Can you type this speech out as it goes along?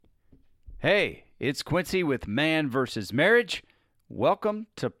Hey, it's Quincy with Man vs. Marriage. Welcome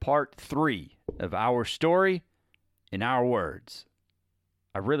to part 3 of our story in our words.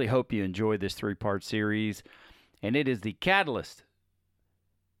 I really hope you enjoy this 3-part series, and it is the catalyst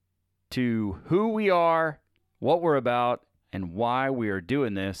to who we are, what we're about, and why we are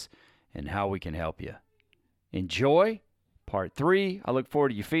doing this, and how we can help you. Enjoy part 3. I look forward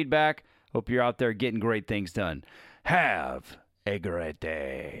to your feedback. Hope you're out there getting great things done. Have a great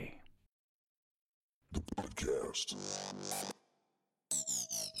day. The podcast.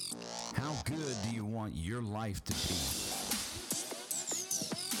 How good do you want your life to be?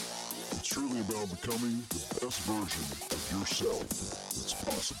 It's truly about becoming the best version of yourself that's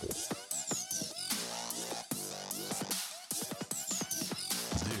possible.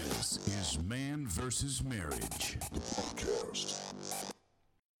 This is Man vs. Marriage. The podcast.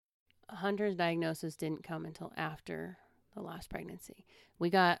 Hunter's diagnosis didn't come until after the last pregnancy. We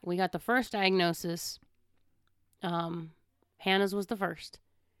got the first diagnosis. Hannah's was the first.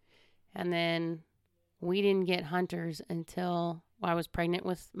 And then we didn't get Hunter's until I was pregnant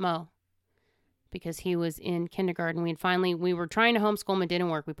with Mo, because he was in kindergarten. We were trying to homeschool him. It didn't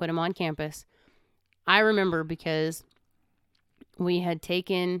work. We put him on campus. I remember because we had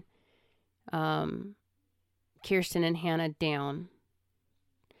taken Kirsten and Hannah down.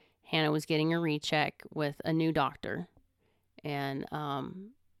 Hannah was getting a recheck with a new doctor, and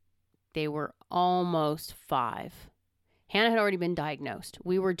they were almost 5. Hannah had already been diagnosed.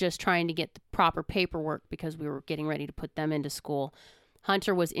 We were just trying to get the proper paperwork because we were getting ready to put them into school.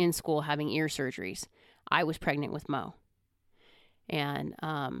 Hunter was in school having ear surgeries. I was pregnant with Mo. And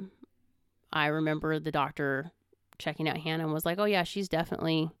I remember the doctor checking out Hannah and was like, oh yeah, she's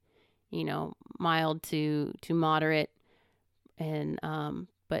definitely, mild to moderate. And,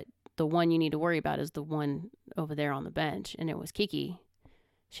 but the one you need to worry about is the one over there on the bench. And it was Kiki.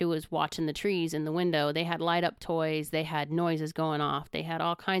 She was watching the trees in the window. They had light up toys. They had noises going off. They had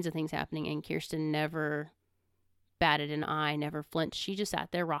all kinds of things happening. And Kirsten never batted an eye, never flinched. She just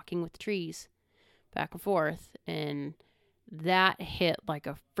sat there rocking with the trees back and forth. And that hit like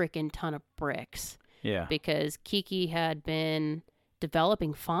a freaking ton of bricks. Yeah. Because Kiki had been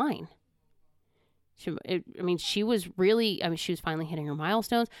developing fine. She was finally hitting her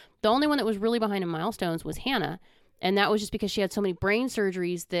milestones. The only one that was really behind in milestones was Hannah. And that was just because she had so many brain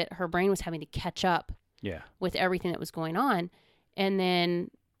surgeries that her brain was having to catch up with everything that was going on. And then,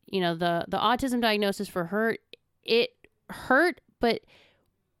 the autism diagnosis for her, it hurt, but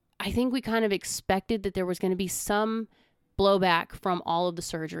I think we kind of expected that there was going to be some blowback from all of the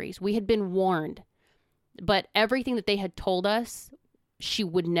surgeries. We had been warned, but everything that they had told us she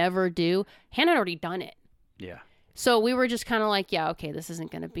would never do, Hannah had already done it. Yeah. So we were just kind of like, yeah, okay, this isn't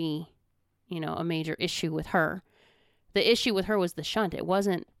going to be, a major issue with her. The issue with her was the shunt. It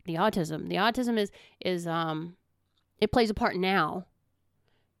wasn't the autism. The autism is it plays a part now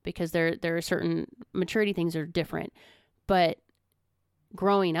because there are certain maturity things that are different. But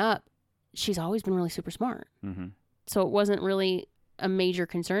growing up, she's always been really super smart. Mm-hmm. So it wasn't really a major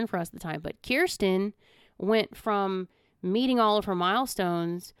concern for us at the time. But Kirsten went from meeting all of her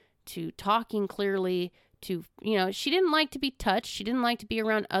milestones to talking clearly to, she didn't like to be touched. She didn't like to be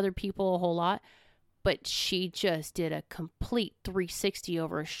around other people a whole lot. But she just did a complete 360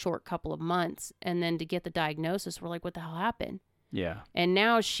 over a short couple of months. And then to get the diagnosis, we're like, what the hell happened? Yeah. And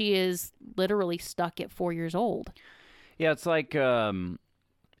now she is literally stuck at 4 years old. Yeah, it's like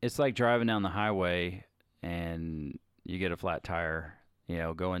driving down the highway and you get a flat tire,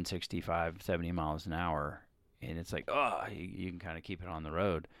 going 65, 70 miles an hour. And it's like, you can kind of keep it on the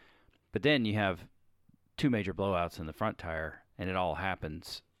road. But then you have 2 major blowouts in the front tire, and it all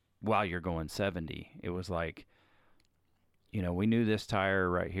happens while you're going 70. It was like, we knew this tire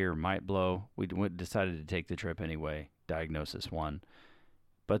right here might blow. We decided to take the trip anyway, diagnosis 1.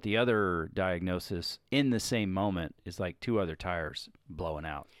 But the other diagnosis in the same moment is like 2 other tires blowing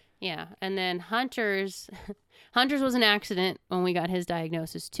out. Yeah, and then Hunter's was an accident when we got his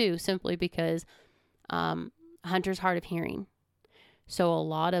diagnosis too, simply because Hunter's hard of hearing. So a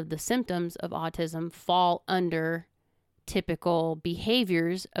lot of the symptoms of autism fall under typical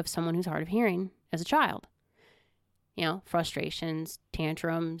behaviors of someone who's hard of hearing as a child. Frustrations,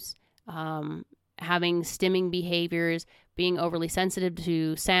 tantrums, having stimming behaviors, being overly sensitive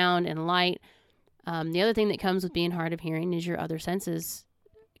to sound and light. The other thing that comes with being hard of hearing is your other senses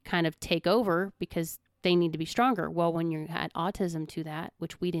kind of take over because they need to be stronger. Well, when you add autism to that,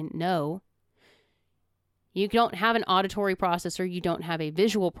 which we didn't know, you don't have an auditory processor, you don't have a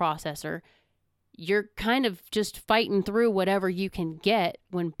visual processor. You're kind of just fighting through whatever you can get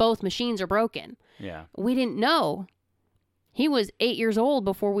when both machines are broken. Yeah. We didn't know. He was 8 years old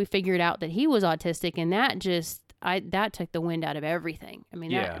before we figured out that he was autistic, and that took the wind out of everything. I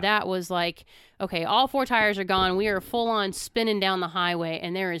mean, that was like, okay, all 4 tires are gone. We are full on spinning down the highway,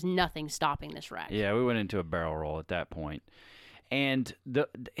 and there is nothing stopping this wreck. Yeah, we went into a barrel roll at that point. And the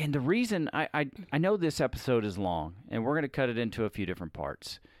reason I know this episode is long, and we're going to cut it into a few different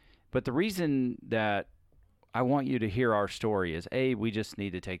parts. But the reason that I want you to hear our story is, A, we just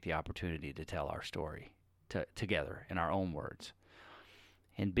need to take the opportunity to tell our story together in our own words.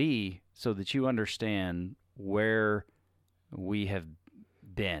 And B, so that you understand where we have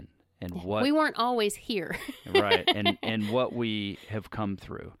been and what we weren't always here. right, and what we have come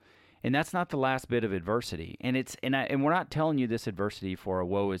through. And that's not the last bit of adversity. And we're not telling you this adversity for a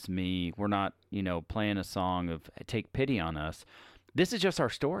woe is me. We're not, playing a song of take pity on us. This is just our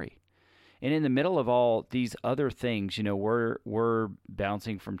story. And in the middle of all these other things, we're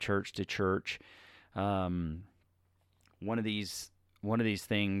bouncing from church to church. One of these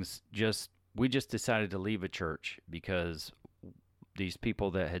things, we just decided to leave a church because these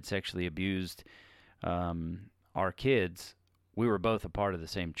people that had sexually abused our kids, we were both a part of the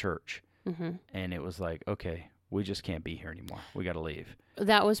same church. Mm-hmm. And it was like, okay, we just can't be here anymore. We got to leave.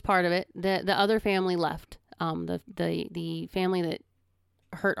 That was part of it. The other family left. The family that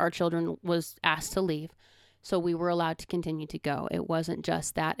hurt our children was asked to leave. So we were allowed to continue to go. It wasn't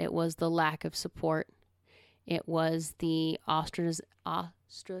just that. It was the lack of support. It was the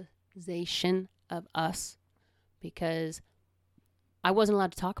ostracization of us because I wasn't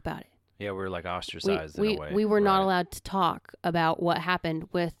allowed to talk about it. Yeah, we were like ostracized in a way. We were not allowed to talk about what happened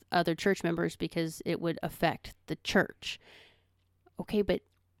with other church members because it would affect the church. Okay, but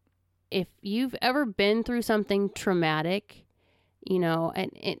if you've ever been through something traumatic,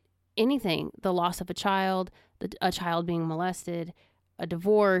 and anything, the loss of a child being molested, a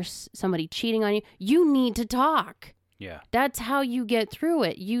divorce, somebody cheating on you, you need to talk. Yeah. That's how you get through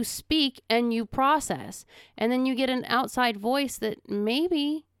it. You speak and you process. And then you get an outside voice that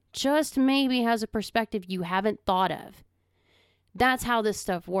maybe, just maybe, has a perspective you haven't thought of. That's how this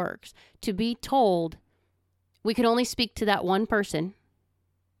stuff works. To be told we could only speak to that one person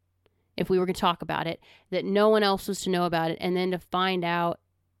if we were going to talk about it, that no one else was to know about it, and then to find out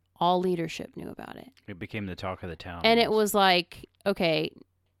all leadership knew about it. It became the talk of the town. And it was like, okay,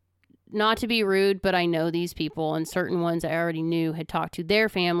 not to be rude, but I know these people, and certain ones I already knew had talked to their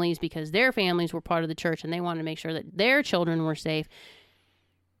families because their families were part of the church and they wanted to make sure that their children were safe.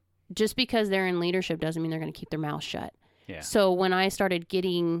 Just because they're in leadership doesn't mean they're going to keep their mouth shut. Yeah. So when I started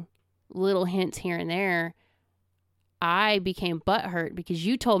getting little hints here and there, I became butthurt because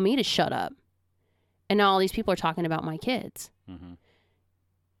you told me to shut up. And now all these people are talking about my kids. Mm-hmm.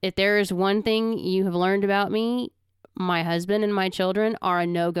 If there is one thing you have learned about me, my husband and my children are a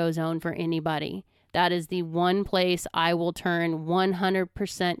no-go zone for anybody. That is the one place I will turn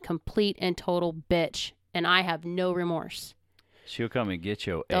 100% complete and total bitch. And I have no remorse. She'll come and get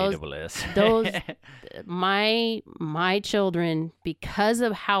your AWS. My children, because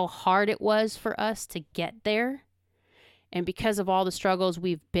of how hard it was for us to get there, and because of all the struggles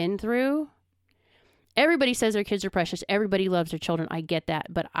we've been through, everybody says their kids are precious. Everybody loves their children. I get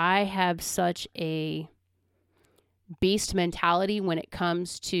that. But I have such a beast mentality when it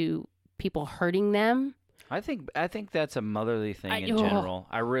comes to people hurting them. I think that's a motherly thing in general.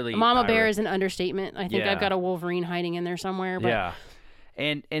 Mama bear is an understatement. I think I've got a Wolverine hiding in there somewhere. But. Yeah.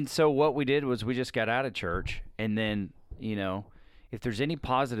 And so what we did was we just got out of church, and then, if there's any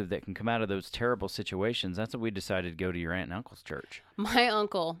positive that can come out of those terrible situations, that's what we decided to go to your aunt and uncle's church. My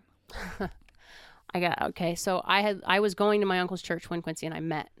uncle, so I was going to my uncle's church when Quincy and I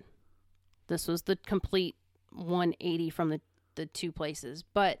met. This was the complete 180 from the two places.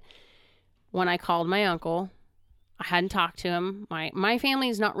 But when I called my uncle, I hadn't talked to him. My family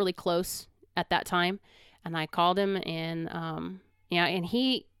is not really close at that time. And I called him and,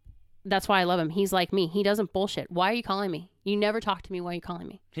 and that's why I love him. He's like me. He doesn't bullshit. Why are you calling me? You never talk to me. Why are you calling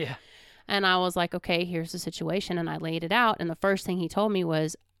me? Yeah. And I was like, okay, here's the situation. And I laid it out. And the first thing he told me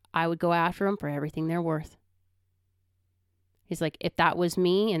was I would go after them for everything they're worth. He's like, if that was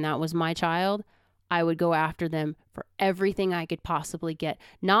me and that was my child, I would go after them for everything I could possibly get.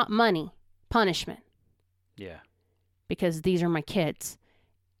 Not money, punishment. Yeah. Because these are my kids.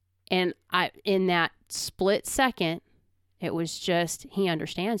 And in that split second, it was just, he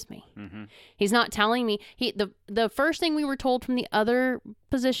understands me. Mm-hmm. He's not telling me. The first thing we were told from the other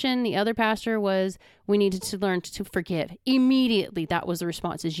position, the other pastor, was we needed to learn to forgive. Immediately, that was the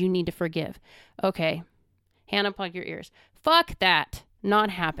response, is you need to forgive. Okay, Hannah, plug your ears. Fuck that.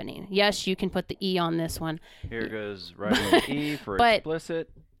 Not happening. Yes, you can put the E on this one. Here goes writing the E for explicit.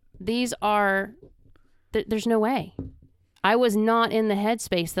 These are, there's no way. I was not in the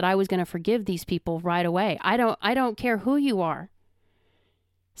headspace that I was going to forgive these people right away. I don't care who you are.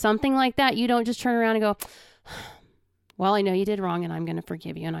 Something like that, you don't just turn around and go, well, I know you did wrong and I'm going to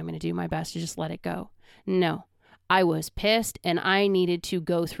forgive you and I'm going to do my best to just let it go. No, I was pissed and I needed to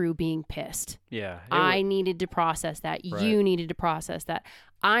go through being pissed. Yeah. I needed to process that. Right. You needed to process that.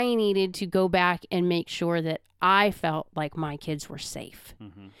 I needed to go back and make sure that I felt like my kids were safe.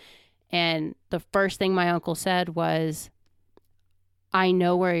 Mm-hmm. And the first thing my uncle said was, I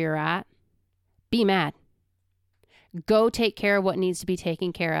know where you're at. Be mad. Go take care of what needs to be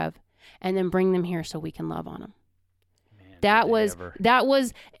taken care of and then bring them here so we can love on them. Man, That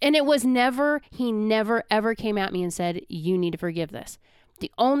was, and it was never, he never ever came at me and said, you need to forgive this.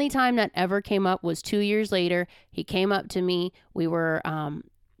 The only time that ever came up was 2 years later. He came up to me. We were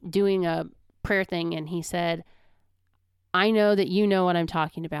doing a prayer thing and he said, I know that you know what I'm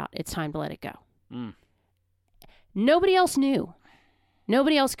talking about. It's time to let it go. Mm. Nobody else knew.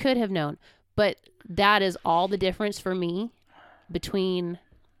 Nobody else could have known. But that is all the difference for me between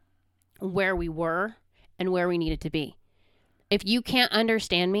where we were and where we needed to be. If you can't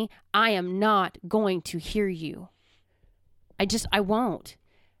understand me, I am not going to hear you. I won't.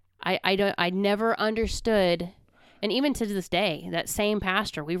 I never understood. And even to this day, that same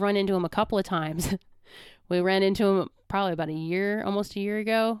pastor, we run into him a couple of times. We ran into him probably about almost a year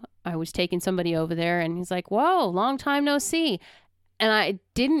ago. I was taking somebody over there and he's like, whoa, long time no see. And I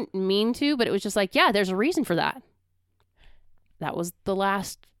didn't mean to, but it was just like, yeah, there's a reason for that. That was the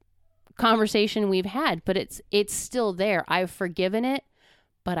last conversation we've had, but it's still there. I've forgiven it,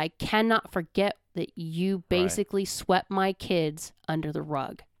 but I cannot forget that you basically swept my kids under the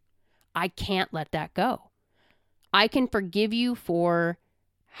rug. I can't let that go. I can forgive you for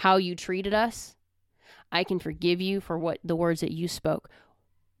how you treated us. I can forgive you for what the words that you spoke.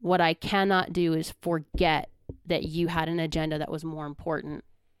 What I cannot do is forget that you had an agenda that was more important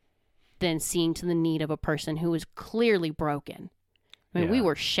than seeing to the need of a person who was clearly broken. I mean, we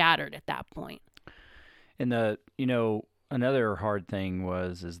were shattered at that point. And another hard thing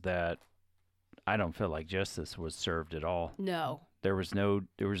is that I don't feel like justice was served at all. No. There was no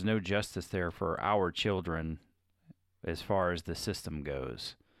justice there for our children as far as the system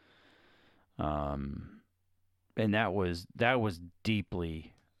goes. And that was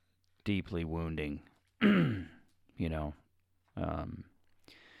deeply, deeply wounding,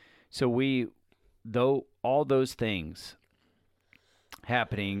 So though all those things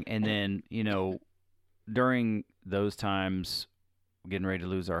happening, and then, during those times, getting ready to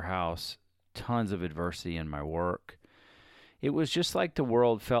lose our house, tons of adversity in my work. It was just like the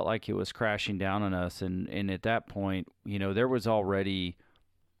world felt like it was crashing down on us. And at that point, there was already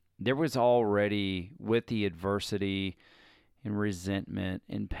with the adversity and resentment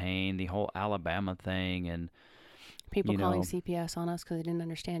and pain, the whole Alabama thing, and people calling CPS on us because they didn't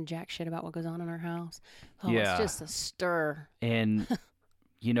understand jack shit about what goes on in our house. Oh, yeah. It's just a stir. And,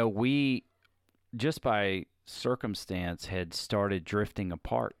 we just by circumstance had started drifting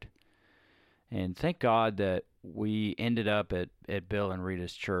apart. And thank God that we ended up at Bill and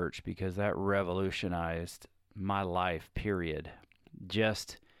Rita's church, because that revolutionized my life, period.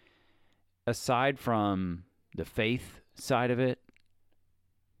 Just aside from the faith side of it,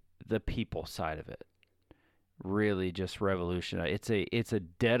 the people side of it really just revolutionized. It's a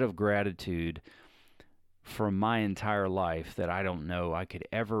debt of gratitude for my entire life that I don't know I could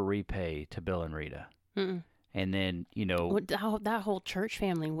ever repay to Bill and Rita. Mm-mm. And then, that whole church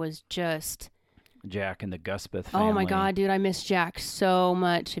family was just... Jack and the Guspeth family. Oh my God, dude, I miss Jack so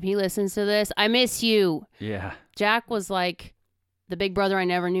much. If he listens to this, I miss you. Yeah. Jack was like the big brother I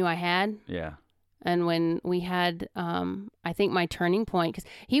never knew I had. Yeah. And when we had, I think my turning point, because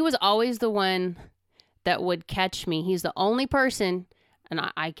he was always the one that would catch me. He's the only person,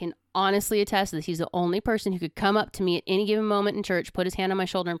 and I can honestly attest to this, he's the only person who could come up to me at any given moment in church, put his hand on my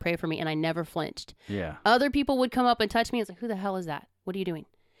shoulder and pray for me, and I never flinched. Yeah. Other people would come up and touch me, and it's like, who the hell is that? What are you doing?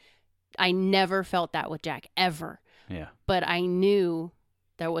 I never felt that with Jack, ever. Yeah. But I knew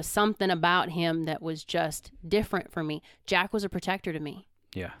there was something about him that was just different for me. Jack was a protector to me.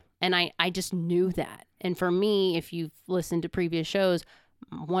 Yeah. And I just knew that. And for me, if you've listened to previous shows,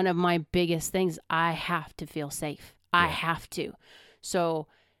 one of my biggest things, I have to feel safe. I have to. So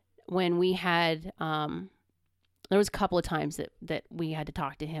when we had, there was a couple of times that we had to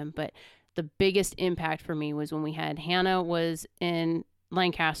talk to him, but the biggest impact for me was when we had Hannah was in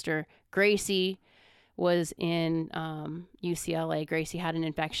Lancaster, Gracie was in UCLA. Gracie had an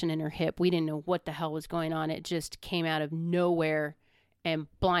infection in her hip. We didn't know what the hell was going on. It just came out of nowhere and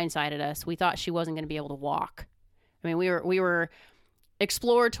blindsided us. We thought she wasn't going to be able to walk. I mean, we were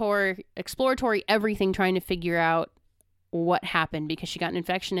exploratory everything, trying to figure out what happened because she got an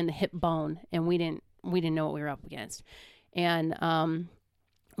infection in the hip bone, and we didn't know what we were up against. And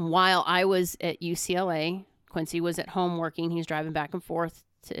while I was at UCLA, Quincy was at home working. He was driving back and forth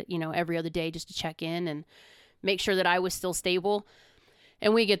to, every other day just to check in and make sure that I was still stable.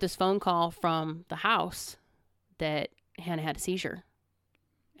 And we get this phone call from the house that Hannah had a seizure.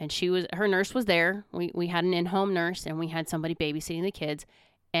 And her nurse was there. We had an in-home nurse, and we had somebody babysitting the kids.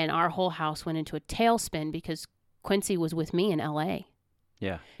 And our whole house went into a tailspin because Quincy was with me in LA.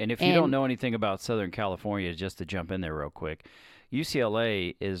 Yeah. And if you don't know anything about Southern California, just to jump in there real quick,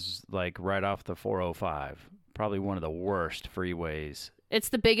 UCLA is like right off the 405, probably one of the worst freeways. It's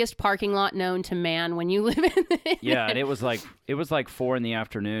the biggest parking lot known to man when you live in it. Yeah, and it was like 4 p.m,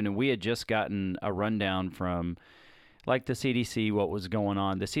 and we had just gotten a rundown from like the CDC, what was going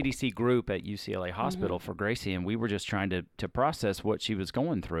on, the CDC group at UCLA Hospital for Gracie, and we were just trying to process what she was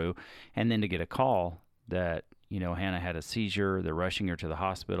going through, and then to get a call that, Hannah had a seizure, they're rushing her to the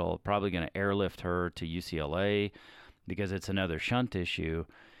hospital, probably going to airlift her to UCLA because it's another shunt issue.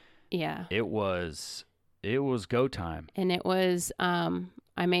 Yeah. It was go time. And it was,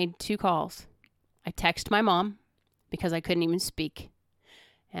 I made 2 calls. I texted my mom because I couldn't even speak.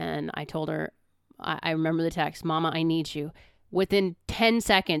 And I told her, I remember the text, "Mama, I need you." Within 10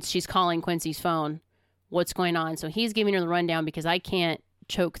 seconds, she's calling Quincy's phone. What's going on? So he's giving her the rundown because I can't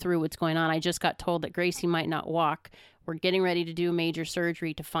choke through what's going on. I just got told that Gracie might not walk. We're getting ready to do major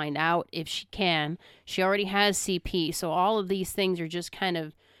surgery to find out if she can. She already has CP. So all of these things are just kind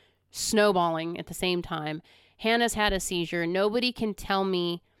of snowballing at the same time. Hannah's had a seizure. Nobody can tell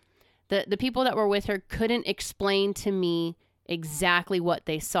me, the people that were with her couldn't explain to me exactly what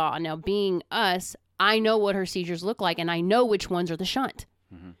they saw. Now, being us, I know what her seizures look like, and I know which ones are the shunt.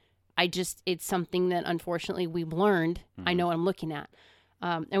 Mm-hmm. It's something that unfortunately we've learned. Mm-hmm. I know what I'm looking at.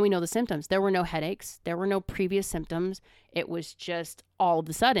 And we know the symptoms. There were no headaches. There were no previous symptoms. It was just all of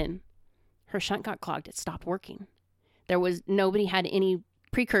a sudden, her shunt got clogged. It stopped working. Nobody had any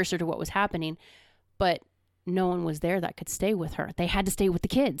precursor to what was happening, but no one was there that could stay with her. They had to stay with the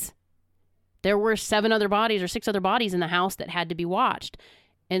kids. There were 7 other bodies or 6 other bodies in the house that had to be watched.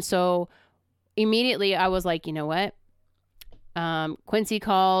 And so immediately I was like, you know what? Quincy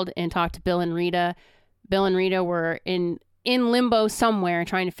called and talked to Bill and Rita. Bill and Rita were in limbo somewhere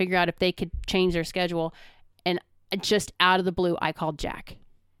trying to figure out if they could change their schedule. And just out of the blue, I called Jack.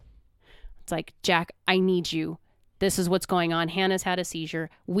 It's like, "Jack, I need you. This is what's going on. Hannah's had a seizure.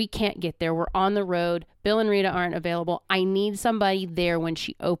 We can't get there. We're on the road. Bill and Rita aren't available. I need somebody there when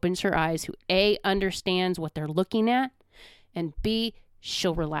she opens her eyes who A, understands what they're looking at, and B,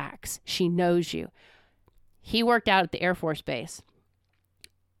 she'll relax. She knows you." He worked out at the Air Force Base.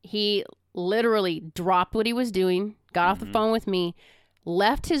 He literally dropped what he was doing, got off the phone with me,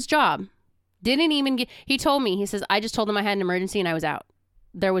 left his job, didn't even he told me, he says, "I just told him I had an emergency and I was out."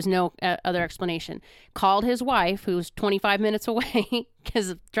 There was no other explanation. Called his wife, who was 25 minutes away because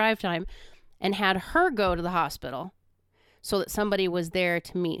of drive time, and had her go to the hospital so that somebody was there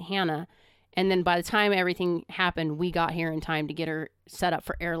to meet Hannah. And then by the time everything happened, we got here in time to get her set up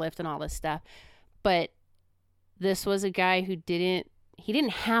for airlift and all this stuff. But this was a guy who didn't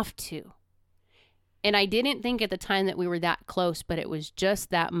have to. And I didn't think at the time that we were that close, but it was just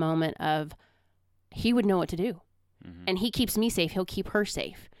that moment of he would know what to do. Mm-hmm. And he keeps me safe. He'll keep her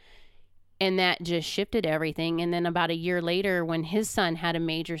safe. And that just shifted everything. And then about a year later, when his son had a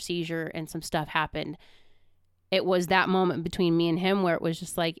major seizure and some stuff happened, it was that moment between me and him where it was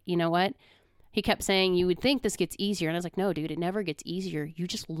just like, you know what? He kept saying, "You would think this gets easier." And I was like, "No, dude, it never gets easier. You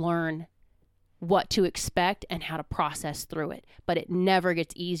just learn what to expect and how to process through it. But it never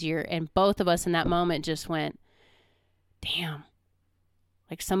gets easier." And both of us in that moment just went, damn.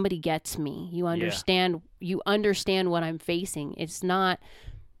 Like, somebody gets me. You understand. Yeah. You understand what I'm facing. It's not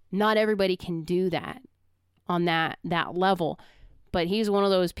everybody can do that on that level. But he's one of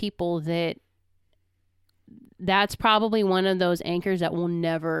those people that's probably one of those anchors that will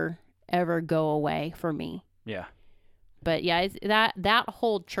never, ever go away for me. Yeah. But yeah, that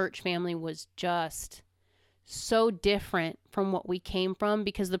whole church family was just so different from what we came from,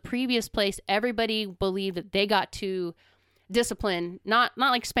 because the previous place, everybody believed that they got to discipline, not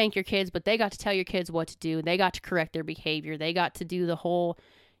like spank your kids, but they got to tell your kids what to do. They got to correct their behavior. They got to do the whole,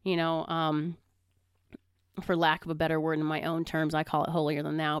 for lack of a better word in my own terms, I call it holier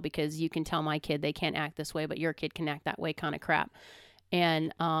than thou, because you can tell my kid they can't act this way, but your kid can act that way kind of crap.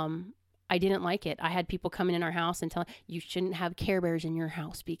 And I didn't like it. I had people coming in our house and telling, "You shouldn't have Care Bears in your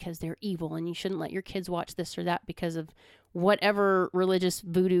house because they're evil, and you shouldn't let your kids watch this or that because of whatever religious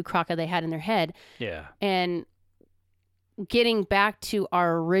voodoo crocka they had in their head." Yeah. And getting back to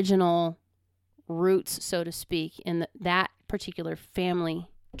our original roots, so to speak, in that particular family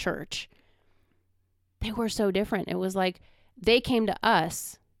church, they were so different. It was like they came to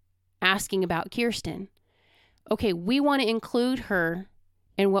us asking about Kirsten. Okay, we want to include her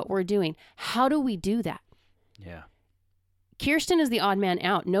in what we're doing. How do we do that? Yeah. Kirsten is the odd man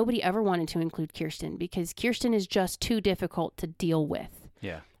out. Nobody ever wanted to include Kirsten because Kirsten is just too difficult to deal with.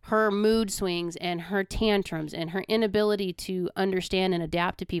 Yeah. Her mood swings and her tantrums and her inability to understand and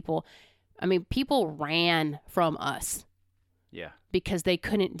adapt to people. I mean, people ran from us. Yeah. Because they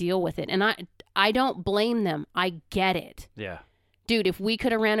couldn't deal with it. And I don't blame them. I get it. Yeah. Dude, if we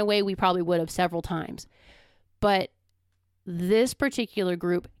could have ran away, we probably would have several times. But this particular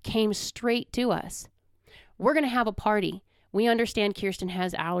group came straight to us. We're going to have a party. We understand Kirsten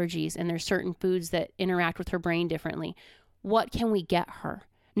has allergies and there's certain foods that interact with her brain differently. What can we get her?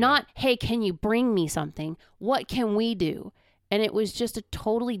 Not, hey, can you bring me something? What can we do? And it was just a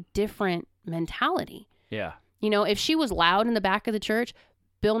totally different mentality. Yeah. You know, if she was loud in the back of the church,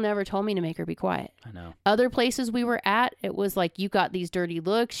 Bill never told me to make her be quiet. I know. Other places we were at, it was like you got these dirty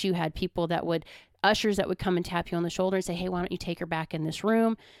looks. You had people ushers that would come and tap you on the shoulder and say, hey, why don't you take her back in this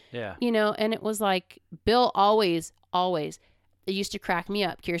room? Yeah. You know, and it was like Bill always, it used to crack me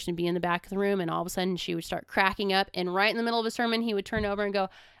up. Kirsten would be in the back of the room and all of a sudden she would start cracking up. And right in the middle of a sermon, he would turn over and go,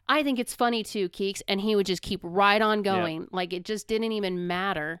 I think it's funny too, Keeks. And he would just keep right on going. Yep. Like it just didn't even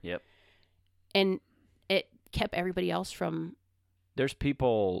matter. Yep. And it kept everybody else from. There's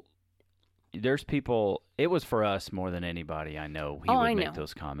people, it was for us more than anybody I know. He would make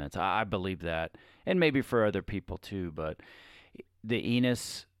those comments. I believe that. And maybe for other people too, but the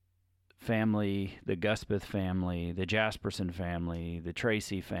Enos family, the Guspeth family, the Jasperson family, the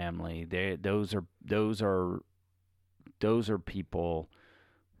Tracy family, those are people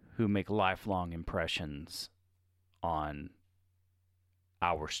who make lifelong impressions on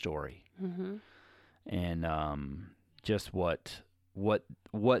our story. Mm-hmm. And just what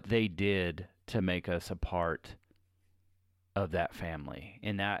they did to make us a part of that family.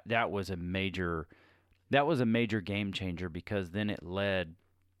 And that was a major game changer, because then it led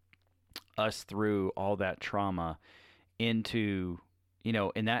us through all that trauma into, you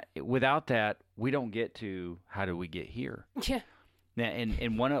know, and that without that we don't get to how do we get here. Yeah.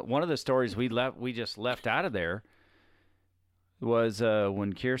 And one of the stories we just left out of there was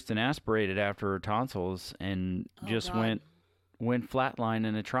when Kirsten aspirated after her tonsils and went flatline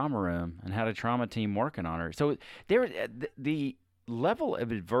in a trauma room and had a trauma team working on her. So there, the level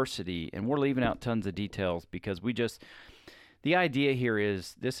of adversity, and we're leaving out tons of details because the idea here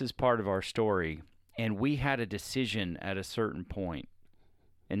is this is part of our story, and we had a decision at a certain point,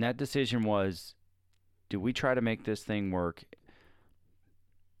 and that decision was, do we try to make this thing work,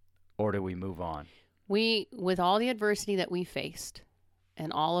 or do we move on? With all the adversity that we faced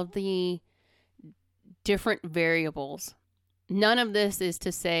and all of the different variables, none of this is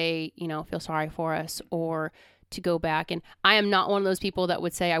to say, you know, feel sorry for us or to go back. And I am not one of those people that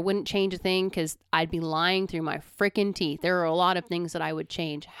would say I wouldn't change a thing, because I'd be lying through my freaking teeth. There are a lot of things that I would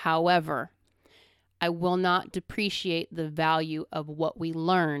change. However, I will not depreciate the value of what we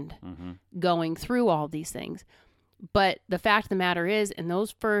learned going through all these things. But the fact of the matter is, in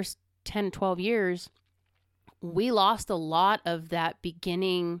those first 10, 12 years, we lost a lot of that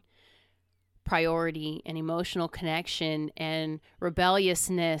beginning priority and emotional connection and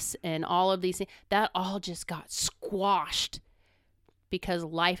rebelliousness and all of these things. That all just got squashed because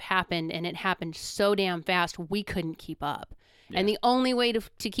life happened, and it happened so damn fast we couldn't keep up. Yeah. And the only way to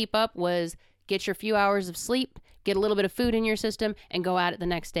keep up was get your few hours of sleep, get a little bit of food in your system, and go at it the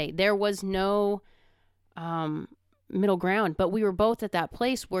next day. There was no middle ground, but we were both at that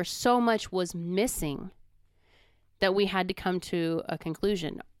place where so much was missing that we had to come to a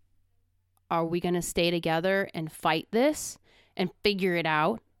conclusion. Are we going to stay together and fight this and figure it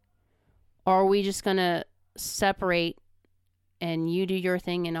out? Or are we just going to separate and you do your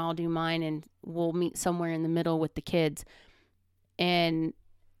thing and I'll do mine and we'll meet somewhere in the middle with the kids? And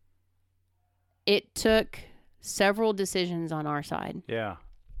it took several decisions on our side. Yeah.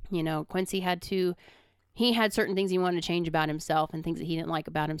 You know, Quincy had certain things he wanted to change about himself and things that he didn't like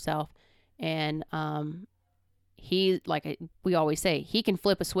about himself. And he, like we always say, he can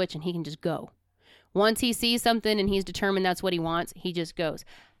flip a switch and he can just go. Once he sees something and he's determined that's what he wants, he just goes.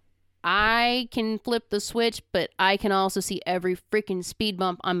 I can flip the switch, but I can also see every freaking speed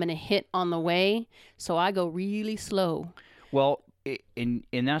bump I'm going to hit on the way. So I go really slow. Well, and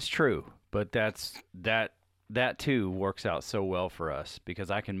that's true, but that too works out so well for us because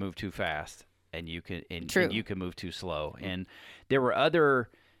I can move too fast and you can you can move too slow. And there were other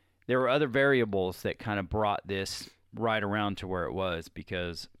variables that kind of brought this right around to where it was,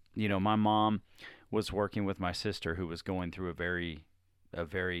 because my mom was working with my sister who was going through a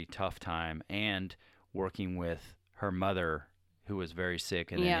very tough time, and working with her mother who was very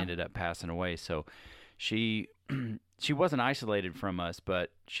sick and then ended up passing away. So she wasn't isolated from us,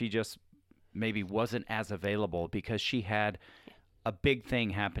 but she just maybe wasn't as available because she had a big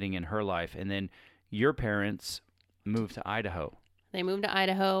thing happening in her life. And then your parents moved to Idaho. They moved to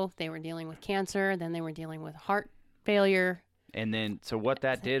Idaho. They were dealing with cancer. Then they were dealing with heart failure. And then, so what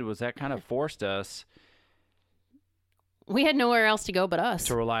that did was that kind of forced us. We had nowhere else to go but us.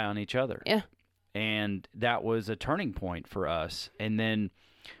 To rely on each other. Yeah. And that was a turning point for us. And then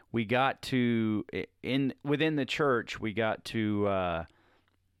we got to, within the church, we got to,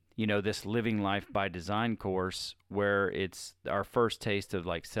 this Living Life by Design course where it's our first taste of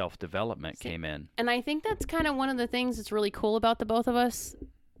like self-development came in. And I think that's kind of one of the things that's really cool about the both of us.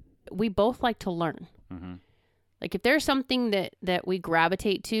 We both like to learn. Mm-hmm. Like if there's something that we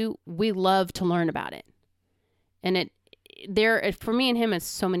gravitate to, we love to learn about it. And for me and him, it's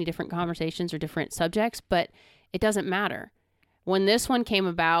so many different conversations or different subjects, but it doesn't matter. When this one came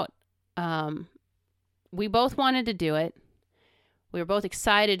about, we both wanted to do it. We were both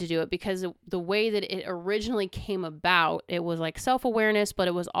excited to do it because the way that it originally came about, it was like self-awareness, but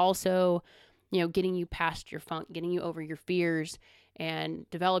it was also, getting you past your funk, getting you over your fears, and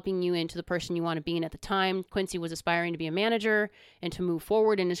developing you into the person you want to be in at the time. Quincy was aspiring to be a manager and to move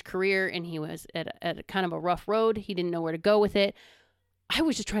forward in his career, and he was at a kind of a rough road. He didn't know where to go with it. I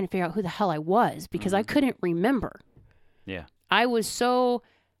was just trying to figure out who the hell I was because I couldn't remember. Yeah. I was so...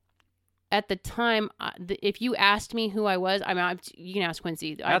 At the time, if you asked me who I was, you can ask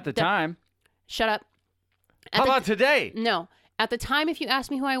Quincy. At the time? Shut up. How about today? No. At the time, if you asked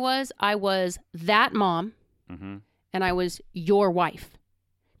me who I was that mom, and I was your wife,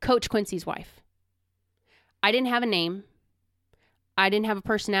 Coach Quincy's wife. I didn't have a name. I didn't have a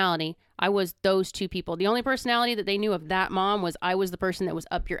personality. I was those two people. The only personality that they knew of that mom was I was the person that was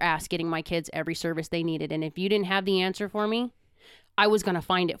up your ass getting my kids every service they needed. And if you didn't have the answer for me, I was going to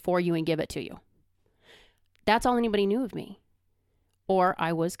find it for you and give it to you. That's all anybody knew of me. Or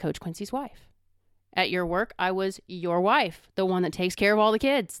I was Coach Quincy's wife. At your work, I was your wife, the one that takes care of all the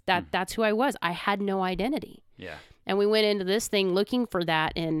kids. That's who I was. I had no identity. Yeah. And we went into this thing looking for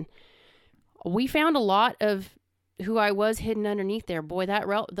that, and we found a lot of who I was hidden underneath there. Boy, that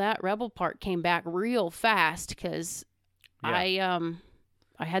rebel part came back real fast because I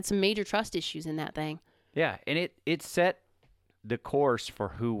had some major trust issues in that thing. Yeah, and it set the course for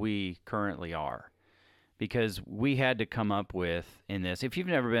who we currently are, because we had to come up with in this. If you've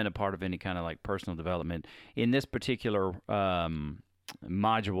never been a part of any kind of like personal development in this particular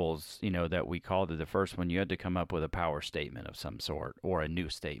modules, that we called it, the first one, you had to come up with a power statement of some sort or a new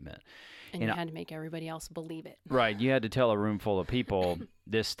statement. And you had to make everybody else believe it. Right. You had to tell a room full of people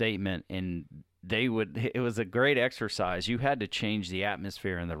this statement, and it was a great exercise. You had to change the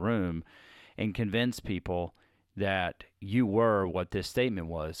atmosphere in the room and convince people that you were what this statement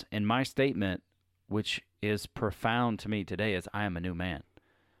was. And my statement, which is profound to me today, is I am a new man.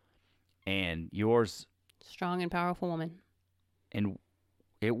 And yours... Strong and powerful woman. And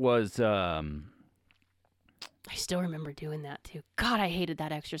it was... I still remember doing that too. God, I hated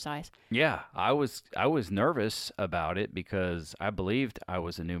that exercise. Yeah, I was nervous about it because I believed I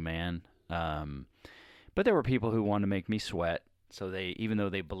was a new man. But there were people who wanted to make me sweat. So even though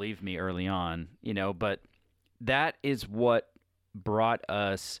they believed me early on, but that is what brought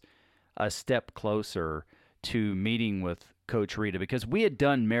us a step closer to meeting with Coach Rita, because we had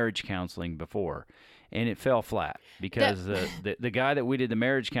done marriage counseling before, and it fell flat because the guy that we did the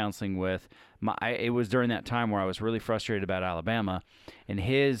marriage counseling with, it was during that time where I was really frustrated about Alabama, and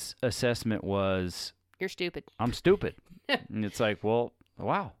his assessment was, "You're stupid." I'm stupid. And it's like, well,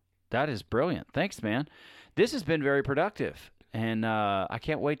 wow, that is brilliant. Thanks, man. This has been very productive. And I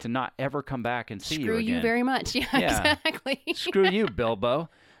can't wait to not ever come back and see you again. Screw you very much. Yeah. Exactly. Screw you, Bilbo.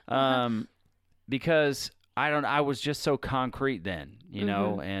 Because I was just so concrete then,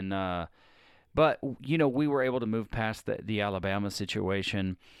 and but we were able to move past the Alabama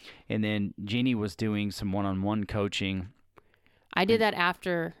situation, and then Jeannie was doing some one-on-one coaching. I did that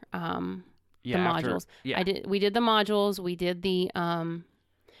after the modules. Yeah. We did the modules. We did the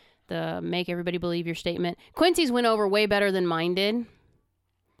make everybody believe your statement. Quincy's went over way better than mine did.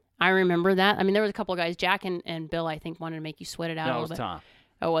 I remember that. I mean, there was a couple of guys, Jack and Bill, I think, wanted to make you sweat it out a little bit. No, it was Tom.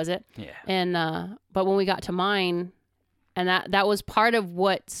 Oh, was it? Yeah. And but when we got to mine, and that was part of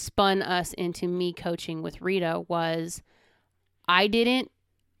what spun us into me coaching with Rita, was I didn't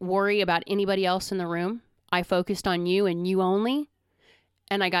worry about anybody else in the room. I focused on you and you only,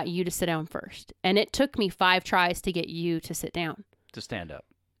 and I got you to sit down first. And it took me 5 tries to get you to sit down. To stand up.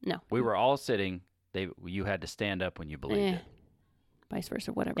 No. We were all sitting. You had to stand up when you believed it. Vice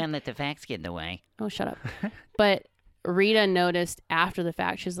versa, whatever. Don't let the facts get in the way. Oh, shut up. But Rita noticed after the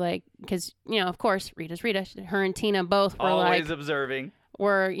fact, she's like, because, of course, Rita's Rita. Her and Tina both were Always observing.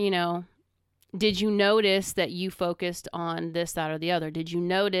 Did you notice that you focused on this, that, or the other? Did you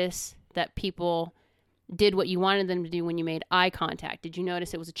notice that people did what you wanted them to do when you made eye contact? Did you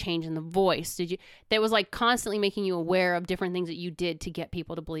notice it was a change in the voice? That was like constantly making you aware of different things that you did to get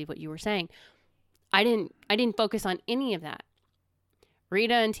people to believe what you were saying? I didn't focus on any of that.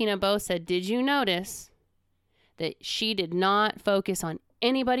 Rita and Tina both said, did you notice that she did not focus on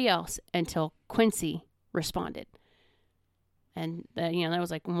anybody else until Quincy responded? And that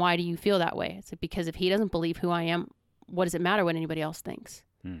was like, why do you feel that way? It's like, because if he doesn't believe who I am, what does it matter what anybody else thinks?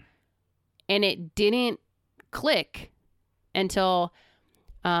 And it didn't click until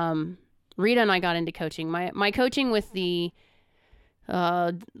Rita and I got into coaching. My coaching with the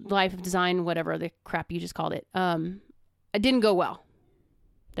Life of Design, whatever the crap you just called it, it didn't go well.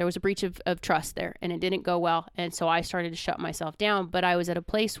 There was a breach of trust there, and it didn't go well. And so I started to shut myself down, but I was at a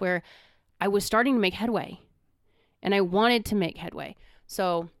place where I was starting to make headway, and I wanted to make headway.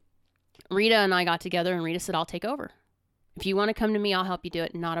 So Rita and I got together, and Rita said, I'll take over. If you want to come to me, I'll help you do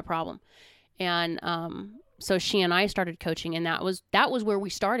it. Not a problem. And so she and I started coaching, and that was where we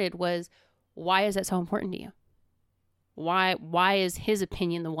started. Was, why is that so important to you? Why is his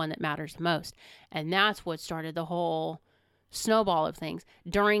opinion the one that matters the most? And that's what started the whole snowball of things.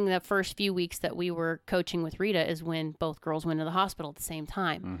 During the first few weeks that we were coaching with Rita is when both girls went to the hospital at the same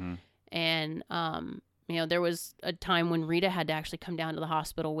time. And there was a time when Rita had to actually come down to the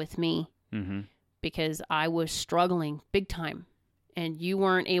hospital with me because I was struggling big time, and you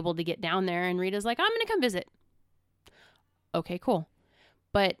weren't able to get down there. And Rita's like, I'm going to come visit. Okay, cool.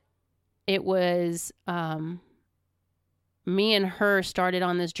 But it was me and her started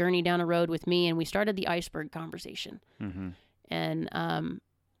on this journey down a road with me, and we started the iceberg conversation. And,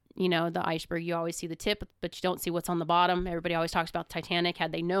 the iceberg, you always see the tip, but you don't see what's on the bottom. Everybody always talks about the Titanic.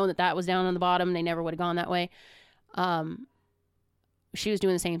 Had they known that was down on the bottom, they never would have gone that way. She was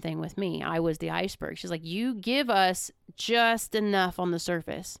doing the same thing with me. I was the iceberg. She's like, you give us just enough on the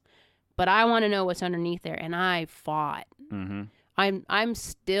surface, but I want to know what's underneath there. And I fought. I'm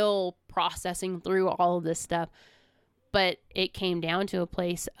still processing through all of this stuff, but it came down to a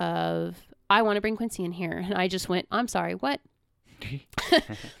place of, I want to bring Quincy in here. And I just went, I'm sorry, what?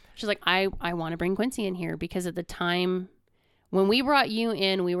 She's like, I want to bring Quincy in here because at the time when we brought you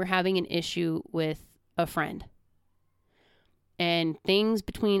in, we were having an issue with a friend. And things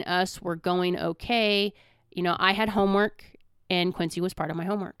between us were going okay. I had homework, and Quincy was part of my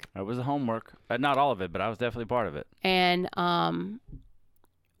homework. It was a homework. Not all of it, but I was definitely part of it. And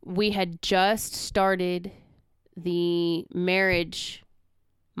we had just started the marriage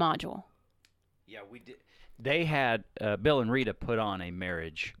module. Yeah, we did. They had Bill and Rita put on a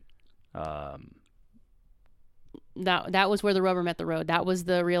marriage. That was where the rubber met the road. That was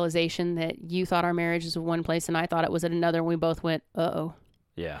the realization that you thought our marriage was one place, and I thought it was at another. And we both went, uh-oh.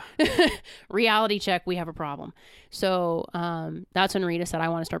 Yeah. Reality check. We have a problem. So that's when Rita said, I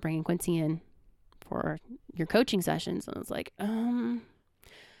want to start bringing Quincy in for your coaching sessions. And I was like,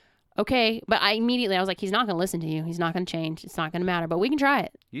 okay. But I was like, he's not going to listen to you. He's not going to change. It's not going to matter, but we can try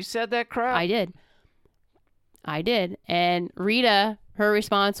it. You said that crap. I did. And Rita, her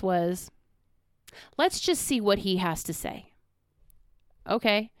response was, let's just see what he has to say.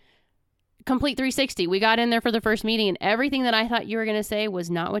 Okay. Complete 360. We got in there for the first meeting, and everything that I thought you were going to say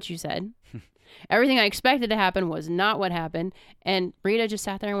was not what you said. Everything I expected to happen was not what happened. And Rita just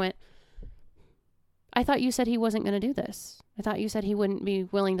sat there and went, I thought you said he wasn't going to do this. I thought you said he wouldn't be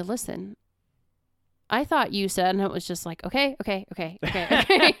willing to listen. I thought you said, and it was just like, okay.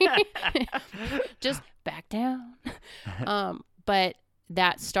 Just back down. But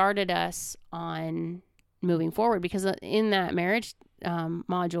that started us on moving forward, because in that marriage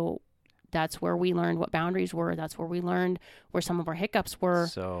module, that's where we learned what boundaries were. That's where we learned where some of our hiccups were.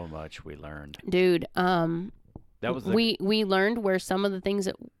 So much we learned. Dude, that was we learned where some of the things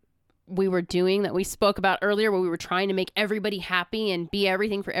that we were doing that we spoke about earlier, where we were trying to make everybody happy and be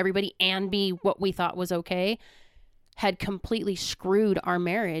everything for everybody and be what we thought was okay, had completely screwed our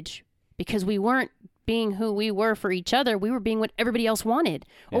marriage, because we weren't being who we were for each other. We were being what everybody else wanted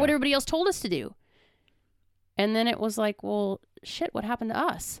or what everybody else told us to do. And then it was like, well, shit, what happened to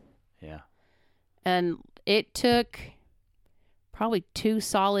us? Yeah. And it took probably 2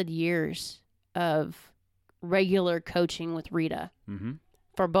 solid years of regular coaching with Rita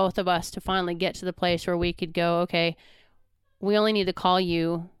for both of us to finally get to the place where we could go, okay, we only need to call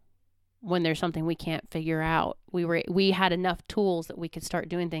you when there's something we can't figure out. We had enough tools that we could start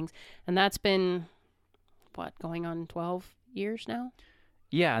doing things. And that's been, going on 12 years now?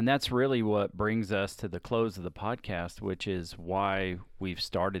 Yeah, and that's really what brings us to the close of the podcast, which is why we've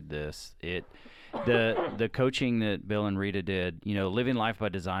started this. The coaching that Bill and Rita did, Living Life by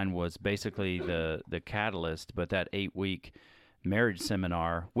Design was basically the catalyst, but that 8-week marriage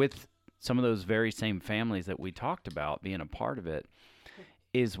seminar with some of those very same families that we talked about being a part of it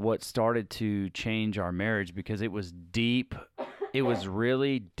is what started to change our marriage, because it was deep. It was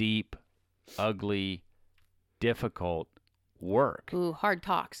really deep, ugly, difficult work. Ooh, hard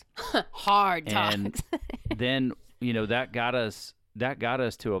talks. Hard talks. And then, that got us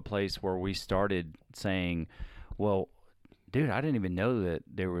to a place where we started saying, well, dude, I didn't even know that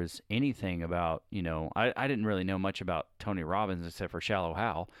there was anything about, I didn't really know much about Tony Robbins except for Shallow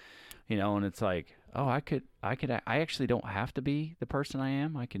Hal, and it's like, oh, I actually don't have to be the person I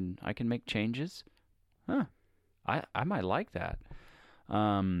am. I can make changes. Huh. I might like that.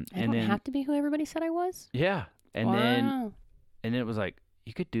 I don't have to be who everybody said I was? Yeah. And wow. then it was like,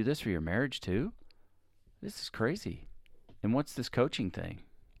 you could do this for your marriage too? This is crazy. And what's this coaching thing?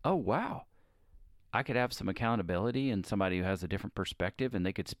 Oh, wow. I could have some accountability and somebody who has a different perspective, and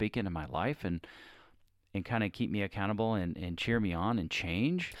they could speak into my life and kind of keep me accountable and cheer me on and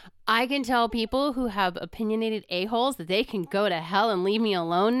change. I can tell people who have opinionated a-holes that they can go to hell and leave me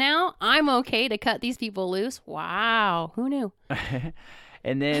alone now. I'm okay to cut these people loose. Wow. Who knew?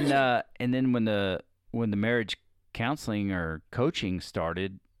 And then when the marriage counseling or coaching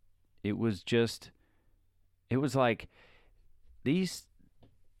started, it was like these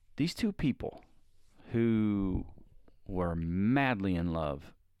two people who were madly in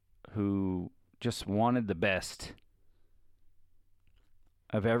love, who just wanted the best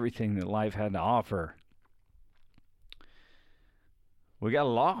of everything that life had to offer. We got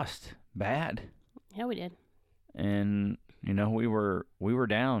lost bad. Yeah, we did. And we were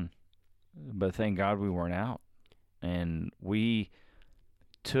down, but thank God we weren't out. And we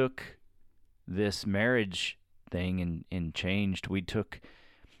took this marriage thing and changed. We took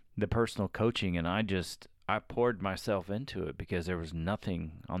the personal coaching, and I poured myself into it because there was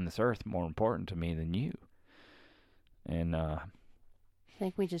nothing on this earth more important to me than you. And I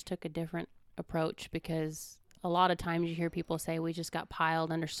think we just took a different approach, because a lot of times you hear people say we just got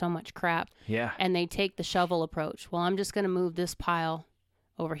piled under so much crap. Yeah. And they take the shovel approach. Well, I'm just going to move this pile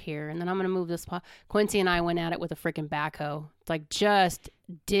over here, and then I'm going to move this pile. Quincy and I went at it with a freaking backhoe. It's like, just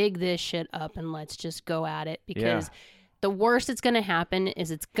dig this shit up and let's just go at it, because the worst that's going to happen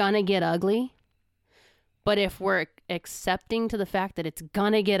is it's going to get ugly. But if we're accepting to the fact that it's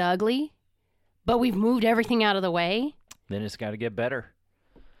going to get ugly, but we've moved everything out of the way, then it's got to get better.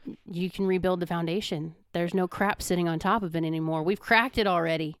 You can rebuild the foundation. There's no crap sitting on top of it anymore. We've cracked it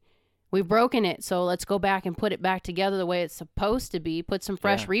already. We've broken it. So let's go back and put it back together the way it's supposed to be. Put some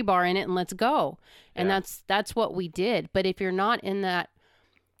fresh rebar in it and let's go. And that's what we did. But if you're not in that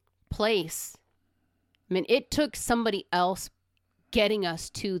place, I mean, it took somebody else getting us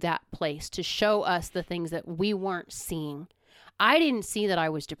to that place to show us the things that we weren't seeing. I didn't see that I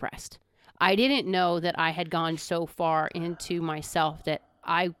was depressed. I didn't know that I had gone so far into myself that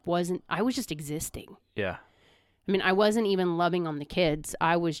I was just existing. Yeah. I mean, I wasn't even loving on the kids.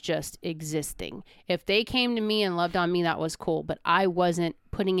 I was just existing. If they came to me and loved on me, that was cool. But I wasn't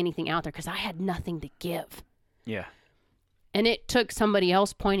putting anything out there because I had nothing to give. Yeah. And it took somebody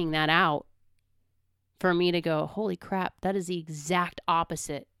else pointing that out for me to go, holy crap, that is the exact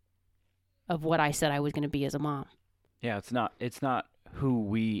opposite of what I said I was going to be as a mom. Yeah, it's not who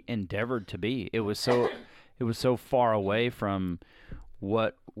we endeavored to be. It was so far away from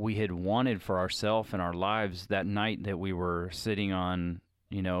what we had wanted for ourselves and our lives that night that we were sitting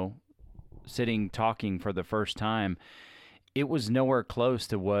talking for the first time. It was nowhere close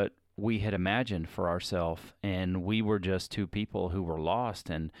to what we had imagined for ourselves, and we were just two people who were lost.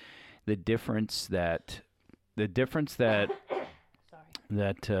 And the difference that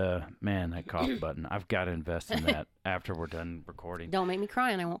man, that cough button, I've got to invest in that after we're done recording. Don't make me cry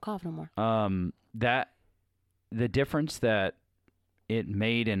and I won't cough no more. The difference that it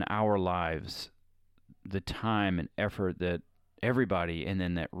made in our lives, the time and effort that everybody, and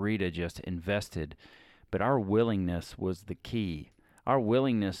then that Rita just invested, but our willingness was the key. Our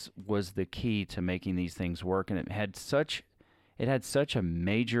willingness was the key to making these things work, and it had such a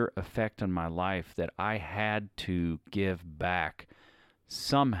major effect on my life that I had to give back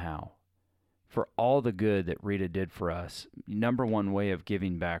somehow for all the good that Rita did for us. Number one way of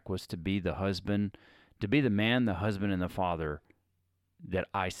giving back was to be the husband, to be the man, the husband, and the father that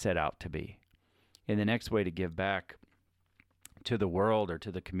I set out to be. And the next way to give back to the world or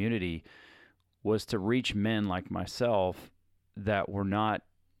to the community was to reach men like myself that were not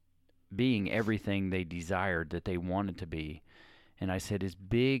being everything they desired, that they wanted to be. And I said, as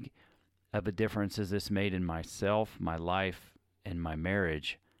big of a difference as this made in myself, my life, and my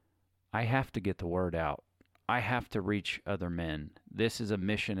marriage, I have to get the word out. I have to reach other men. This is a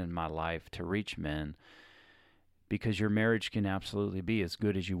mission in my life, to reach men, because your marriage can absolutely be as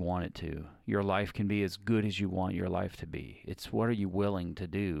good as you want it to. Your life can be as good as you want your life to be. It's what are you willing to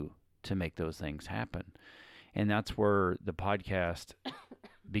do to make those things happen? And that's where the podcast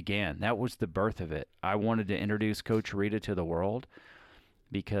began. That was the birth of it. I wanted to introduce Coach Rita to the world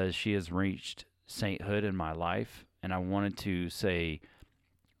because she has reached sainthood in my life. And I wanted to say,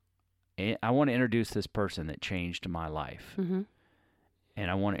 I want to introduce this person that changed my life. Mm-hmm.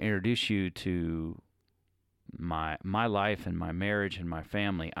 And I want to introduce you to my life and my marriage and my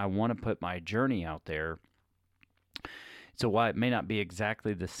family. I want to put my journey out there. So while it may not be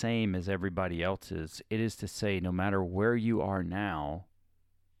exactly the same as everybody else's, it is to say, no matter where you are now,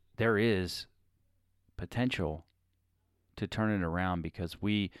 there is potential to turn it around, because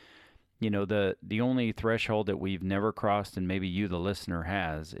we, the only threshold that we've never crossed, and maybe you, the listener,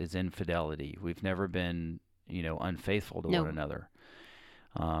 has, is infidelity. We've never been, unfaithful to one another.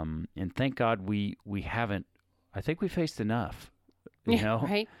 And thank God we haven't. I think we faced enough,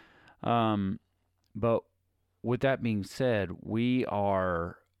 Right. But with that being said, we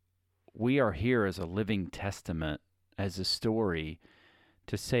are here as a living testament, as a story,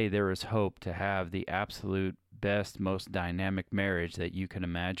 to say there is hope to have the absolute best, most dynamic marriage that you can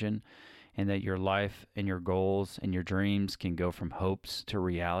imagine, and that your life and your goals and your dreams can go from hopes to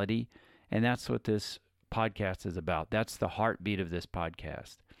reality. And that's what this podcast is about. That's the heartbeat of this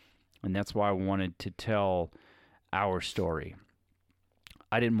podcast. And that's why I wanted to tell our story.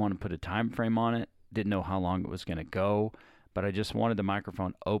 I didn't want to put a time frame on it, didn't know how long it was going to go, but I just wanted the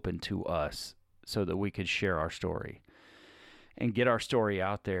microphone open to us so that we could share our story and get our story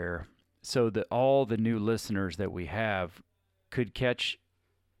out there, so that all the new listeners that we have could catch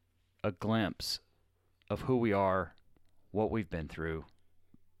a glimpse of who we are, what we've been through,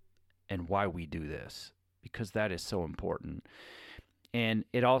 and why we do this, because that is so important. And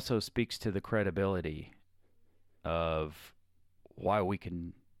it also speaks to the credibility of why we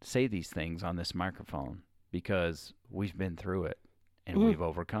can say these things on this microphone, because we've been through it and we've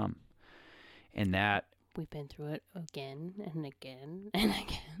overcome. And that We've been through it again and again and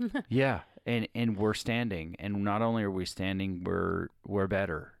again. yeah, and we're standing, and not only are we standing, we're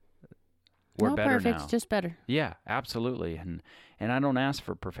better. We're Not better perfect, now. just better. Yeah, absolutely. And I don't ask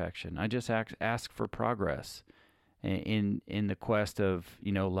for perfection. I just ask for progress in the quest of,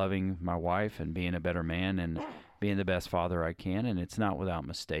 loving my wife and being a better man and being the best father I can. And it's not without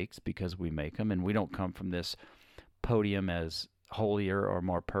mistakes, because we make them, and we don't come from this podium as holier or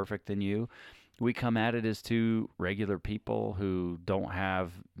more perfect than you. We come at it as two regular people who don't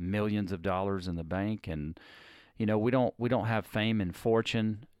have millions of dollars in the bank, and we don't have fame and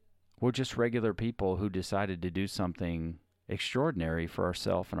fortune. We're just regular people who decided to do something extraordinary for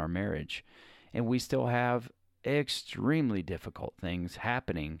ourselves and our marriage. And we still have extremely difficult things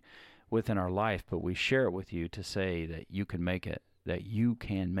happening within our life, but we share it with you to say that you can make it,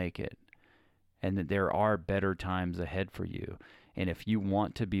 and that there are better times ahead for you. And if you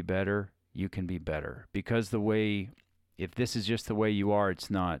want to be better, you can be better. Because if this is just the way you are, it's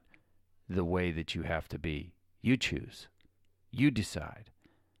not the way that you have to be. You choose. You decide.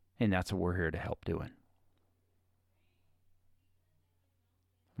 And that's what we're here to help doing.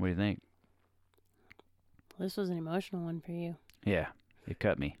 What do you think? This was an emotional one for you. Yeah, it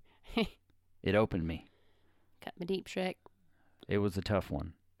cut me. It opened me. Cut me deep, Shrek. It was a tough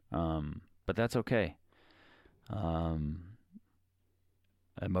one. But that's okay.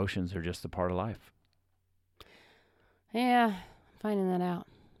 Emotions are just a part of life. Yeah, finding that out.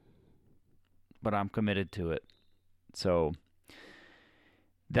 But I'm committed to it. So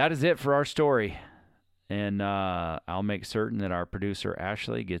that is it for our story. And I'll make certain that our producer,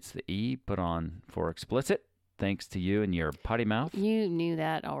 Ashley, gets the E put on for explicit, thanks to you and your potty mouth. You knew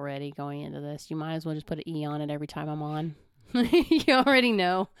that already going into this. You might as well just put an E on it every time I'm on. You already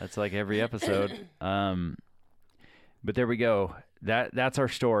know. That's like every episode. But there we go. That's our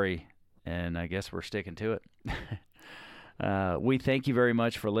story, and I guess we're sticking to it. We thank you very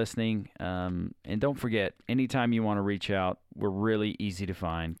much for listening. And don't forget, anytime you want to reach out, we're really easy to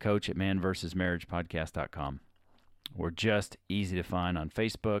find. Coach at manversusmarriagepodcast.com. We're just easy to find on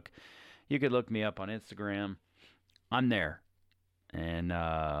Facebook. You could look me up on Instagram. I'm there. And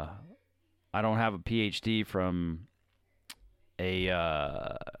I don't have a PhD from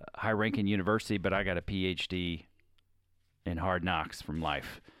a high-ranking university, but I got a PhD and hard knocks from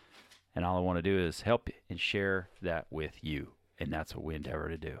life. And all I want to do is help and share that with you. And that's what we endeavor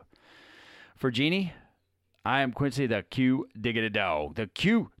to do. For Jeannie, I am Quincy, the Q Diggity Dog. The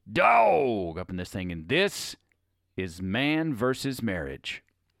Q Dog up in this thing. And this is Man versus Marriage.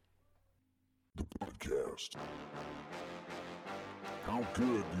 The podcast. How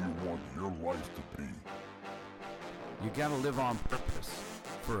good do you want your life to be? You gotta live on purpose,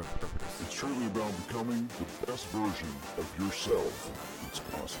 for a purpose. It's truly about becoming the best version of yourself that's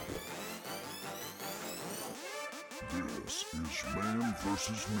possible. This is Man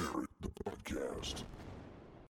vs. Marriage, the podcast.